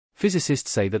Physicists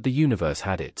say that the universe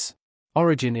had its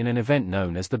origin in an event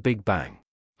known as the Big Bang,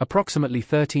 approximately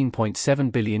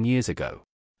 13.7 billion years ago.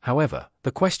 However,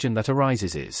 the question that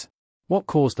arises is, what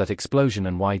caused that explosion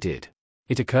and why did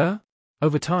it occur?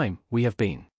 Over time, we have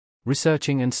been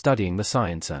researching and studying the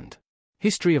science and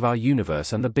history of our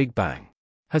universe, and the Big Bang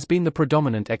has been the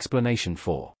predominant explanation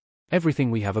for everything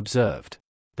we have observed.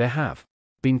 There have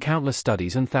been countless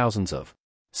studies and thousands of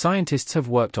scientists have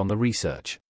worked on the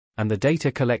research, and the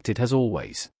data collected has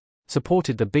always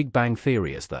supported the Big Bang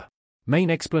theory as the main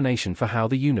explanation for how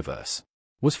the universe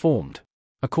was formed.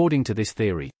 According to this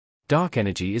theory, dark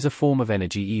energy is a form of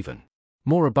energy even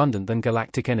more abundant than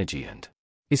galactic energy and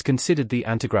is considered the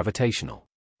antigravitational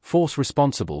force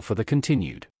responsible for the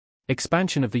continued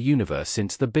expansion of the universe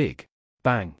since the Big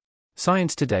Bang.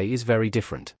 Science today is very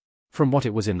different from what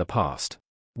it was in the past.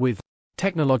 With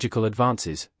technological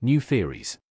advances, new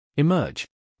theories emerge.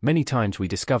 Many times we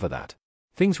discover that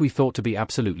things we thought to be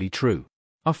absolutely true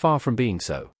are far from being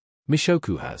so.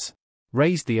 Mishoku has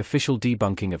raised the official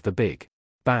debunking of the Big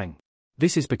Bang.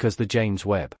 This is because the James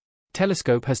Webb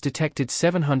telescope has detected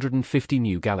 750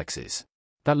 new galaxies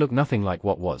that look nothing like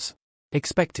what was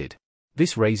expected.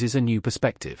 This raises a new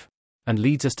perspective and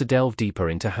leads us to delve deeper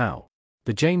into how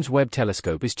the James Webb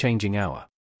telescope is changing our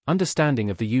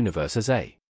understanding of the universe as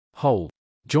a whole.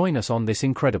 Join us on this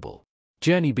incredible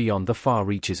journey beyond the far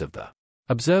reaches of the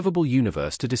observable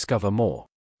universe to discover more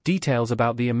details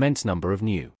about the immense number of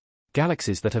new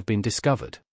galaxies that have been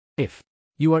discovered. If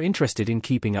you are interested in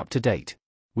keeping up to date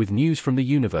with news from the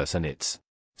universe and its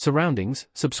surroundings,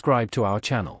 subscribe to our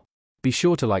channel. Be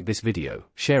sure to like this video,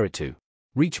 share it to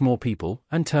reach more people,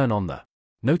 and turn on the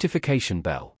notification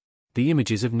bell. The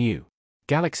images of new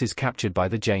galaxies captured by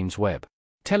the James Webb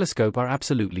telescope are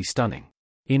absolutely stunning.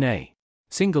 In a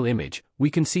single image, we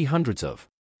can see hundreds of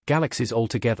galaxies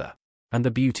altogether, and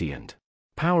the beauty and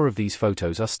power of these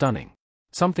photos are stunning,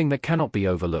 something that cannot be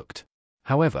overlooked.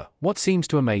 However, what seems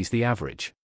to amaze the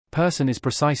average person is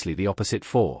precisely the opposite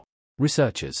for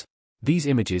researchers. These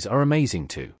images are amazing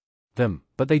to them,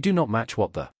 but they do not match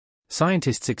what the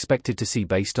scientists expected to see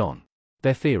based on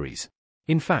their theories.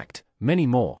 In fact, many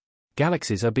more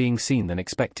galaxies are being seen than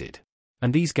expected,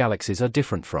 and these galaxies are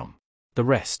different from the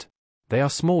rest. They are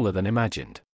smaller than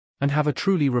imagined and have a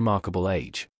truly remarkable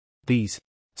age. These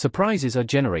surprises are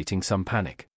generating some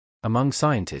panic among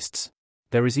scientists.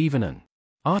 There is even an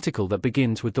article that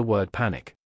begins with the word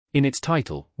panic in its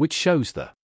title, which shows the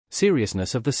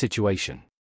seriousness of the situation.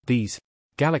 These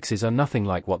galaxies are nothing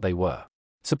like what they were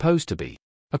supposed to be.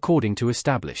 According to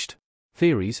established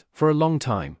theories, for a long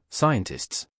time,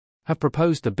 scientists have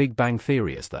proposed the Big Bang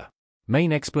theory as the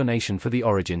main explanation for the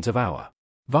origins of our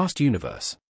vast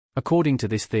universe. According to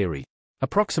this theory,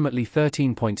 approximately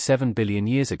 13.7 billion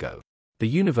years ago, the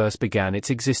universe began its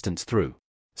existence through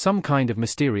some kind of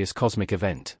mysterious cosmic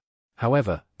event.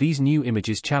 However, these new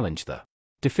images challenge the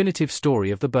definitive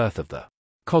story of the birth of the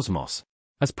cosmos.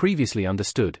 As previously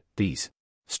understood, these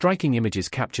striking images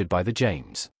captured by the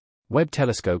James Webb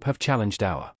telescope have challenged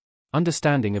our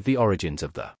understanding of the origins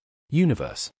of the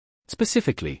universe.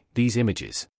 Specifically, these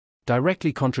images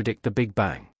directly contradict the Big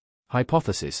Bang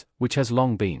hypothesis, which has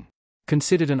long been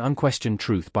considered an unquestioned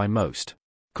truth by most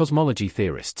cosmology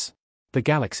theorists. The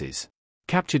galaxies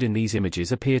captured in these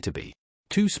images appear to be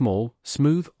too small,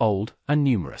 smooth, old, and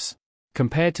numerous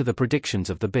compared to the predictions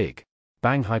of the Big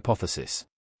Bang hypothesis.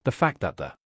 The fact that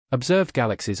the observed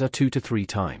galaxies are 2 to 3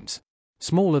 times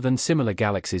smaller than similar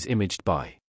galaxies imaged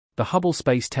by the Hubble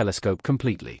Space Telescope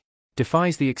completely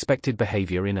defies the expected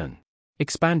behavior in an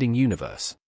expanding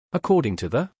universe. According to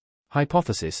the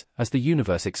hypothesis, as the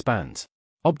universe expands,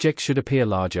 objects should appear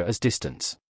larger as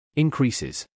distance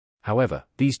increases. However,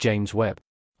 these James Webb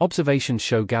observations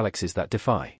show galaxies that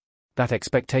defy that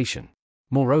expectation.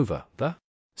 Moreover, the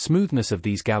smoothness of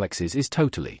these galaxies is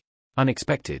totally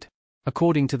unexpected.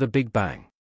 According to the Big Bang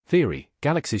theory,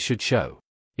 galaxies should show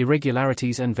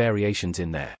irregularities and variations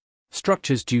in their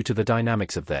structures due to the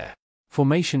dynamics of their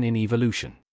formation in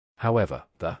evolution. However,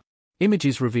 the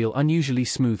images reveal unusually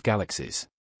smooth galaxies,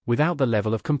 without the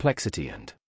level of complexity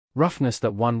and roughness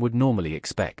that one would normally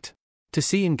expect to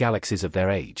see in galaxies of their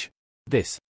age.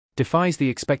 This defies the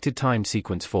expected time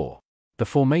sequence for the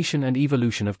formation and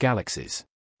evolution of galaxies.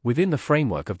 Within the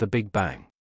framework of the Big Bang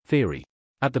theory,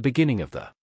 at the beginning of the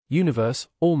universe,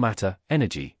 all matter,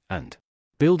 energy, and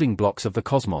building blocks of the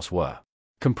cosmos were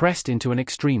compressed into an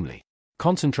extremely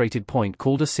concentrated point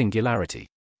called a singularity.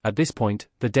 At this point,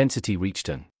 the density reached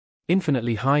an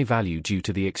infinitely high value due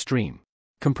to the extreme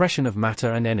compression of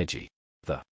matter and energy.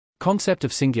 The concept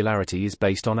of singularity is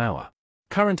based on our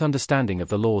current understanding of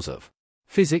the laws of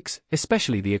physics,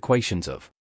 especially the equations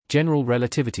of General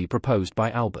relativity proposed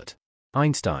by Albert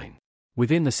Einstein.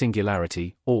 Within the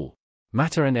singularity, all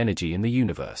matter and energy in the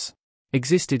universe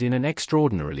existed in an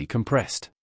extraordinarily compressed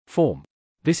form.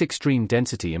 This extreme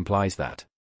density implies that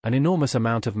an enormous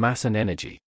amount of mass and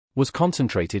energy was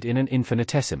concentrated in an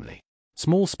infinitesimally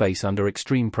small space under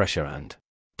extreme pressure and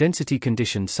density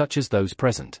conditions such as those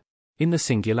present in the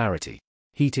singularity.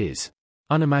 Heat is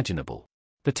unimaginable.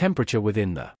 The temperature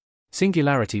within the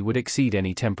singularity would exceed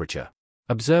any temperature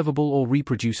observable or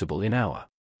reproducible in our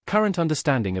current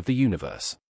understanding of the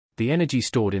universe. The energy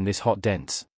stored in this hot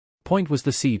dense point was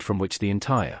the seed from which the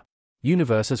entire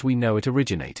universe as we know it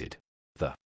originated.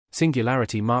 The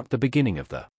singularity marked the beginning of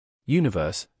the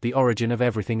universe, the origin of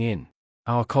everything in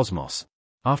our cosmos.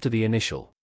 After the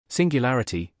initial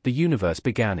singularity, the universe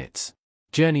began its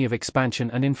journey of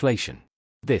expansion and inflation.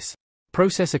 This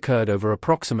process occurred over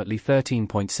approximately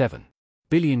 13.7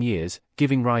 billion years,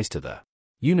 giving rise to the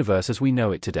universe as we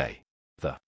know it today.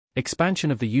 The expansion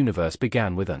of the universe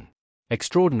began with an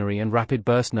extraordinary and rapid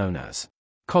burst known as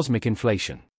cosmic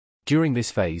inflation. During this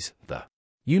phase, the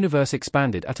universe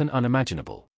expanded at an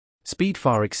unimaginable speed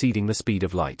far exceeding the speed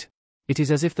of light. It is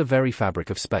as if the very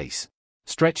fabric of space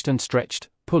stretched and stretched,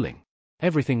 pulling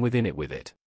everything within it with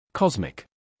it. Cosmic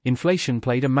inflation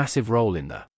played a massive role in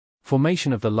the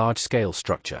formation of the large-scale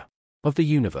structure of the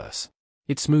universe.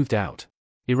 It smoothed out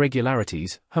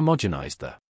irregularities, homogenized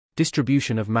the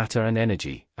distribution of matter and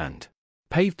energy, and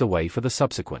paved the way for the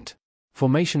subsequent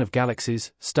formation of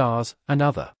galaxies, stars, and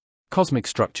other cosmic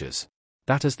structures.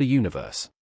 That as the universe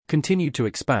continued to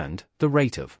expand, the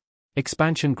rate of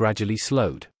expansion gradually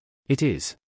slowed. It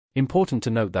is important to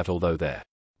note that although there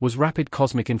was rapid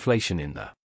cosmic inflation in the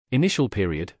initial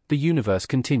period, the universe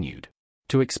continued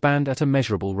to expand at a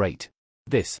measurable rate.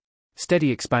 This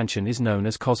steady expansion is known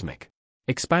as cosmic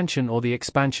expansion or the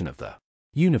expansion of the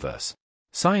universe.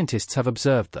 Scientists have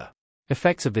observed the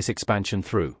effects of this expansion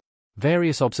through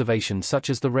various observations such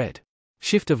as the red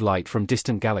shift of light from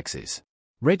distant galaxies.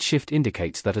 Redshift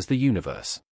indicates that as the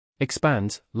universe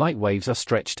expands, light waves are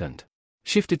stretched and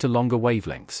shifted to longer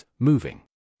wavelengths, moving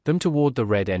them toward the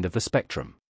red end of the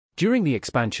spectrum. During the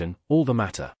expansion, all the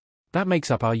matter that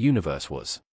makes up our universe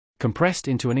was compressed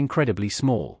into an incredibly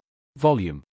small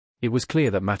volume. It was clear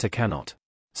that matter cannot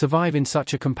survive in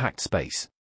such a compact space.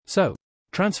 So,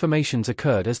 transformations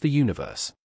occurred as the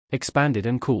universe expanded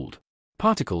and cooled.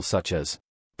 Particles such as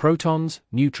protons,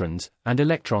 neutrons, and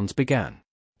electrons began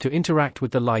to interact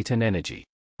with the light and energy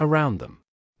around them.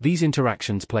 These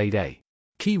interactions played a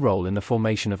key role in the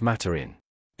formation of matter in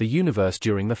the universe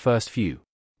during the first few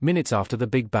minutes after the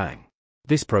Big Bang.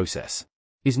 This process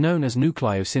is known as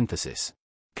nucleosynthesis.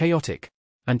 Chaotic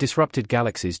and disrupted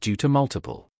galaxies due to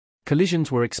multiple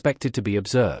collisions were expected to be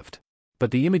observed,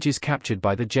 but the images captured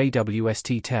by the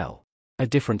JWST tell a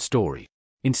different story.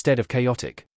 Instead of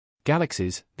chaotic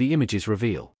galaxies, the images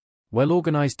reveal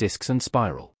well-organized disks and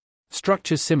spiral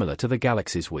structures similar to the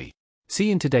galaxies we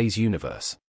see in today's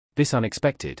universe. This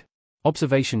unexpected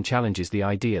observation challenges the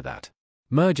idea that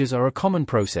mergers are a common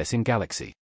process in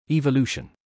galaxy evolution.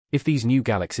 If these new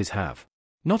galaxies have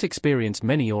not experienced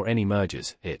many or any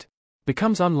mergers, it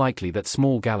becomes unlikely that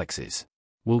small galaxies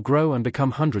will grow and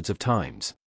become hundreds of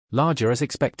times larger as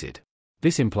expected.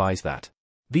 This implies that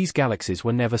these galaxies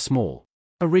were never small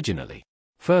originally.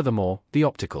 Furthermore, the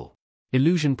optical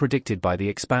illusion predicted by the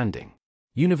expanding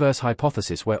universe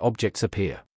hypothesis where objects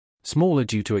appear smaller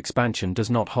due to expansion does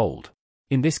not hold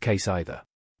in this case either.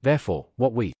 Therefore,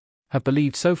 what we have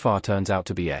believed so far turns out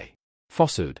to be a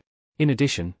falsehood. In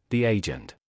addition, the age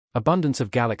and abundance of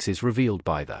galaxies revealed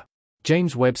by the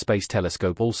James Webb Space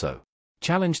Telescope also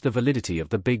challenged the validity of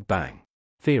the Big Bang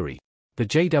theory. The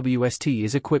JWST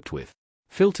is equipped with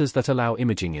filters that allow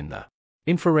imaging in the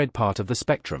infrared part of the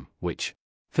spectrum, which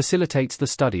facilitates the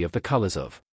study of the colors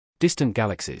of distant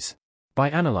galaxies.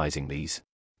 By analyzing these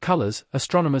colors,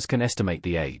 astronomers can estimate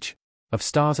the age of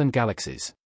stars and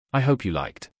galaxies. I hope you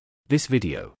liked this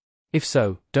video. If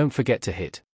so, don't forget to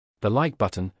hit the like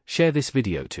button, share this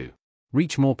video to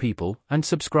reach more people, and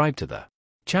subscribe to the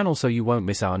channel so you won't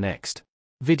miss our next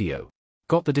video.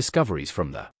 Got the discoveries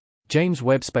from the James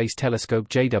Webb Space Telescope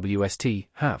JWST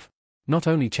have not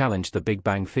only challenged the Big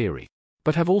Bang theory,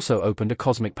 but have also opened a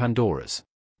cosmic Pandora's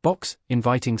box,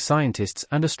 inviting scientists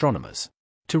and astronomers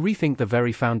to rethink the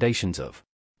very foundations of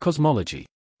cosmology.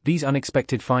 These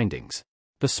unexpected findings,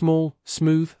 the small,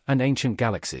 smooth, and ancient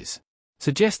galaxies,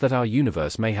 suggest that our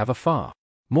universe may have a far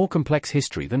more complex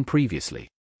history than previously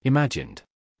imagined.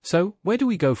 So, where do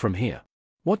we go from here?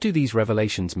 What do these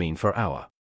revelations mean for our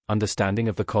understanding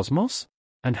of the cosmos?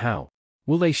 And how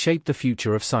will they shape the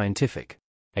future of scientific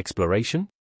exploration?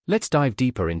 Let's dive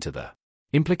deeper into the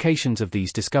Implications of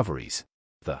these discoveries.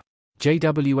 The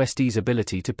JWST's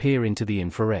ability to peer into the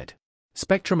infrared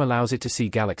spectrum allows it to see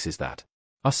galaxies that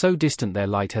are so distant their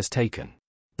light has taken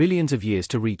billions of years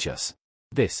to reach us.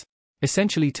 This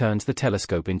essentially turns the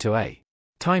telescope into a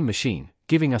time machine,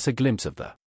 giving us a glimpse of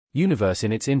the universe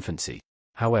in its infancy.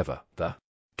 However, the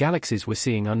galaxies we're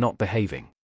seeing are not behaving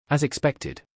as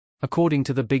expected. According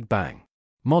to the Big Bang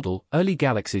model, early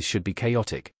galaxies should be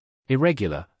chaotic,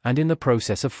 irregular, and in the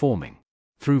process of forming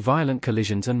through violent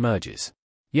collisions and mergers.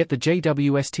 Yet the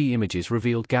JWST images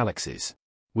revealed galaxies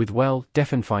with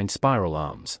well-defined spiral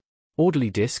arms,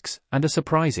 orderly disks, and a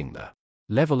surprising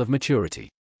level of maturity.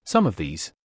 Some of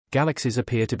these galaxies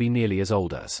appear to be nearly as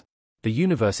old as the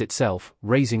universe itself,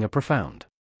 raising a profound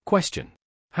question.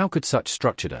 How could such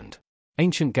structured and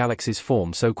ancient galaxies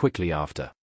form so quickly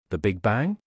after the Big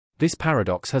Bang? This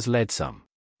paradox has led some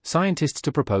scientists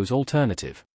to propose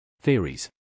alternative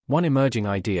theories. One emerging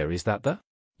idea is that the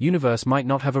universe might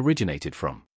not have originated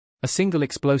from a single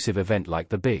explosive event like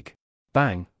the Big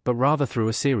Bang, but rather through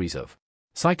a series of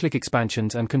cyclic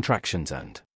expansions and contractions,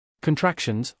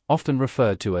 often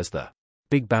referred to as the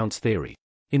Big Bounce theory.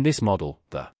 In this model,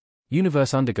 the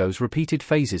universe undergoes repeated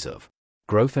phases of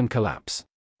growth and collapse,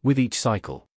 with each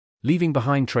cycle leaving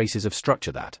behind traces of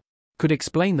structure that could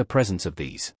explain the presence of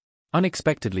these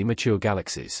unexpectedly mature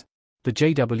galaxies. The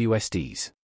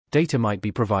JWST's data might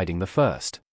be providing the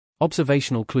first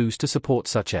observational clues to support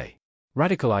such a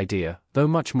radical idea, though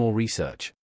much more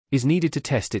research is needed to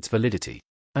test its validity.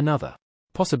 Another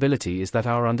possibility is that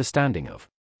our understanding of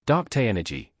dark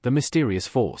energy, the mysterious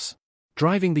force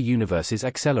driving the universe's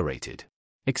accelerated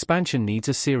expansion, needs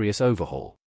a serious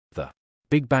overhaul. The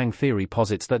Big Bang theory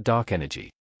posits that dark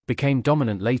energy became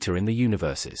dominant later in the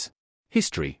universe's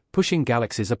history, pushing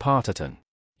galaxies apart at an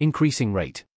increasing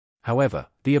rate. However,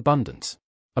 the abundance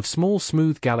of small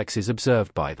smooth galaxies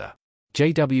observed by the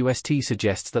JWST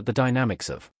suggests that the dynamics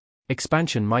of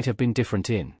expansion might have been different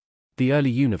in the early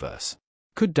universe.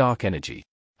 Could dark energy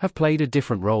have played a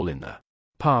different role in the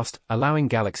past, allowing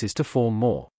galaxies to form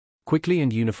more quickly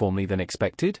and uniformly than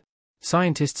expected?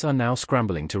 Scientists are now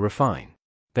scrambling to refine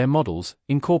their models,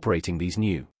 incorporating these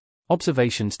new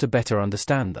observations to better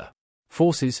understand the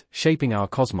forces shaping our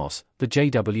cosmos. The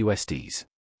JWST's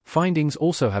findings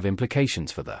also have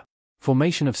implications for the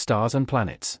formation of stars and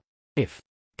planets. If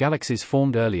galaxies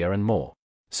formed earlier and more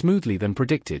smoothly than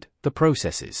predicted, the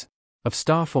processes of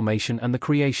star formation and the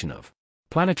creation of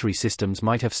planetary systems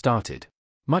might have started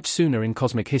much sooner in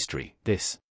cosmic history.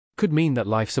 This could mean that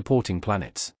life-supporting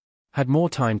planets had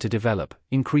more time to develop,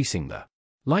 increasing the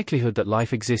likelihood that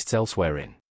life exists elsewhere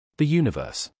in the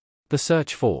universe. The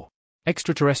search for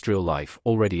extraterrestrial life,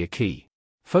 already a key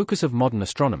focus of modern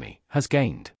astronomy, has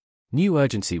gained new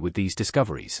urgency with these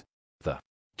discoveries. The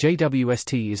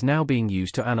JWST is now being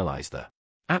used to analyze the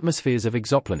atmospheres of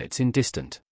exoplanets in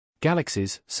distant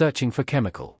galaxies, searching for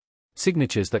chemical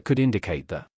signatures that could indicate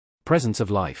the presence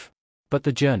of life. But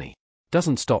the journey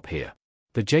doesn't stop here.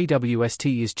 The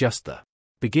JWST is just the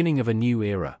beginning of a new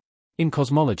era in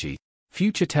cosmology.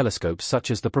 Future telescopes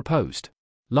such as the proposed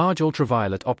Large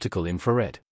Ultraviolet Optical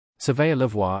Infrared Surveyor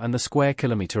LaVoie and the Square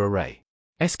Kilometre Array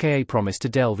 (SKA) promise to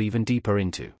delve even deeper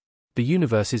into the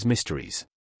universe's mysteries.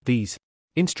 These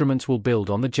instruments will build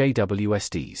on the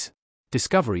JWST's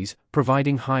discoveries,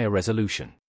 providing higher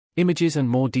resolution images and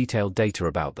more detailed data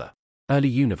about the early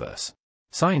universe.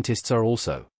 Scientists are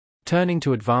also turning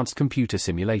to advanced computer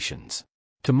simulations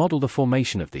to model the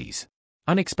formation of these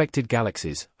unexpected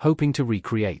galaxies, hoping to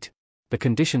recreate the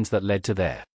conditions that led to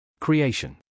their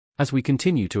creation. As we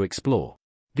continue to explore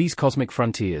these cosmic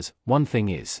frontiers, one thing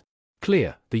is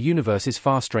clear: the universe is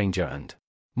far stranger and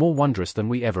more wondrous than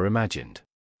we ever imagined.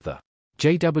 The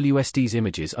JWST's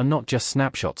images are not just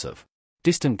snapshots of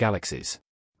distant galaxies.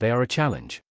 They are a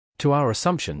challenge to our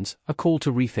assumptions, a call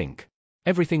to rethink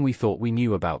everything we thought we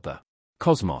knew about the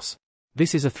cosmos.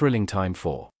 This is a thrilling time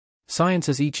for science,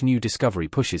 as each new discovery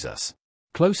pushes us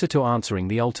closer to answering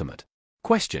the ultimate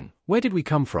question: where did we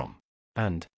come from?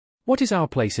 And what is our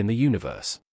place in the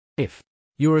universe? If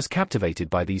you're as captivated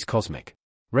by these cosmic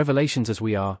revelations as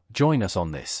we are, join us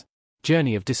on this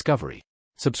journey of discovery.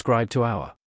 Subscribe to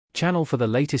our channel for the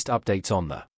latest updates on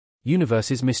the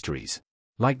universe's mysteries.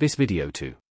 Like this video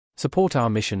to support our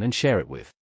mission and share it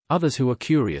with others who are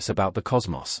curious about the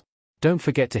cosmos. Don't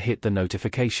forget to hit the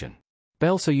notification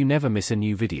bell so you never miss a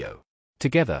new video.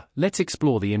 Together, let's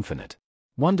explore the infinite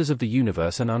wonders of the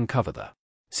universe and uncover the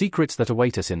secrets that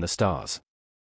await us in the stars.